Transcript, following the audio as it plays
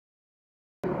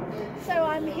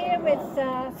with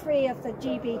three of the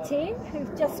GB team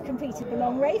who've just completed the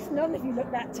long race. None of you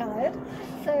look that tired.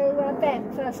 So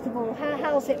Ben, first of all,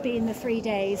 how's it been the 3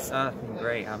 days? It's been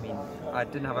great. I mean, I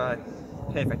didn't have a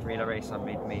perfect relay race. I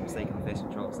made a mistake in the first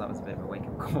control, so that was a bit of a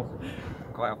wake-up call.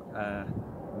 I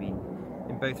mean,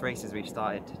 in both races we've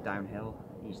started downhill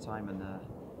each time, and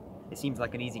it seems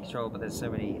like an easy control, but there's so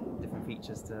many different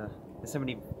features there's so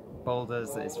many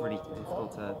boulders that it's really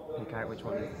difficult to pick out which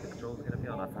one the controls are going to be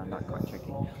on. I found that quite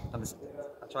tricky. And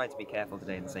I tried to be careful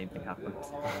today, and the same thing happened.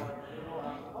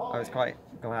 I was quite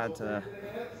glad to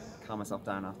calm myself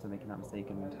down after making that mistake,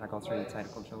 and I got through the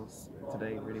technical controls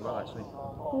today really well, actually.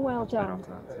 Well done.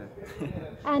 After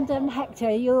that, so. And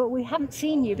Hector, we haven't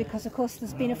seen you because, of course,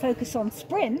 there's been a focus on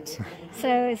sprint. So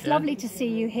it's lovely to see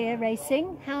you here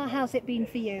racing. How's it been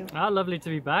for you? Lovely to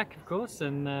be back, of course,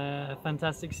 and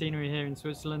fantastic scenery here in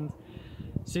Switzerland.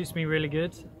 Suits me really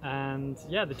good. And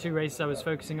yeah, the two races I was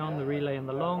focusing on, the relay and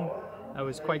the long, I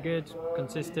was quite good,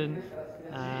 consistent.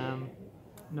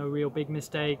 No real big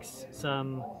mistakes.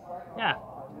 Some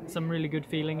really good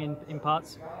feeling in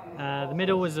parts. The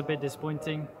middle was a bit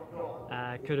disappointing.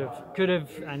 Could have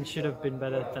and should have been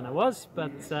better than I was,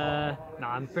 but no,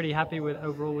 I'm pretty happy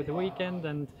overall with the weekend,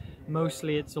 and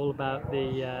mostly it's all about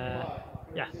the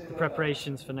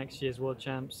preparations for next year's World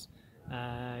Champs.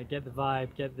 Get the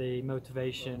vibe, get the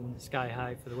motivation sky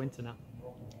high for the winter now.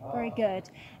 Very good.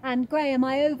 And Graham,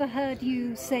 I overheard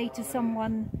you say to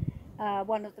someone,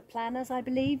 one of the planners, I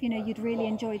believe, you'd really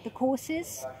enjoyed the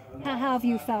courses. How have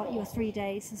you felt your 3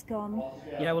 days has gone?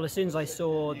 Yeah, well, as soon as I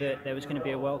saw that there was going to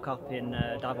be a World Cup in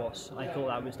Davos, I thought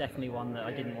that was definitely one that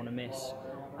I didn't want to miss.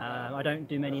 I don't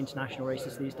do many international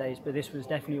races these days, but this was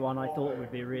definitely one I thought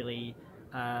would be really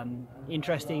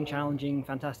interesting, challenging,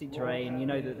 fantastic terrain. You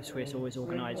know that the Swiss always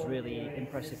organise really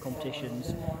impressive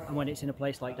competitions, and when it's in a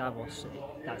place like Davos,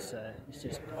 it's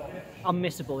just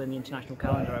unmissable in the international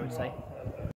calendar, I would say.